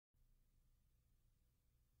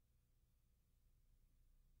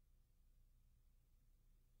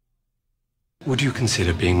Would you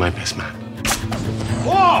consider being my best man?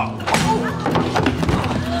 Whoa!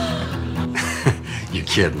 You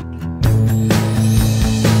kidding?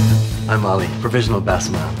 I'm Ollie, provisional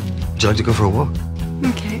best man. Would you like to go for a walk?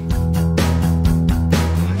 Okay.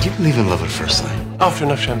 Do you believe in love at first sight? After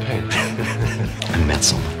enough champagne. I met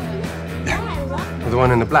someone. There. The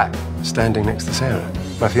one in the black, standing next to Sarah,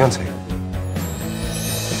 my fiancée.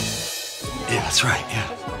 Yeah, that's right, yeah.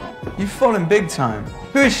 You've fallen big time.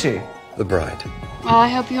 Who is she? The bride. Well, I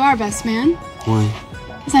hope you are best man. Why?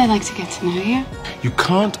 Because I'd like to get to know you. You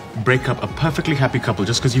can't break up a perfectly happy couple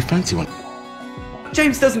just because you fancy one.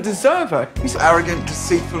 James doesn't deserve her. He's arrogant,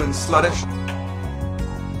 deceitful, and sluttish.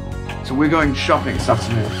 So we're going shopping this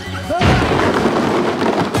afternoon.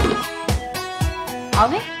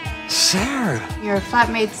 Ollie? Sarah! Your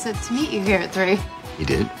flatmate said to meet you here at 3. You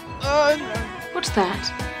did? What's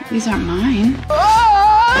that? These aren't mine.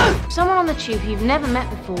 Someone on the tube you've never met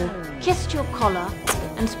before kissed your collar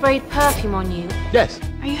and sprayed perfume on you. Yes.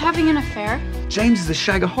 Are you having an affair? James is a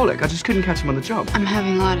shagaholic. I just couldn't catch him on the job. I'm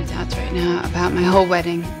having a lot of doubts right now about my whole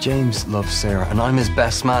wedding. James loves Sarah, and I'm his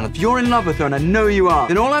best man. If you're in love with her, and I know you are,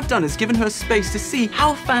 then all I've done is given her space to see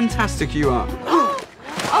how fantastic you are.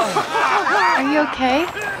 Are you okay?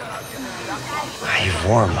 You've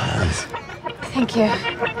warm hands. Thank you.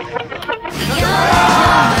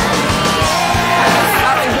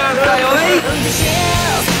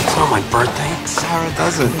 It's not my birthday. Sarah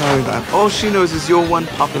doesn't know that. All she knows is you're one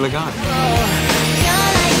popular guy.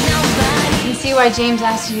 You see why James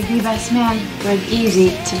asked you to be best man. You're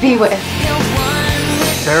easy to be with.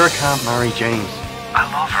 Sarah can't marry James. I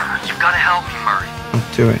love her. You've got to help me, Murray.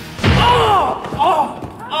 I'll do it.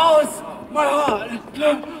 Oh, it's my heart.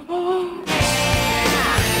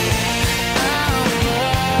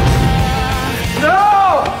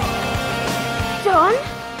 No! John?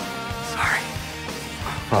 Sorry.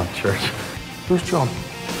 Wrong church. Who's John?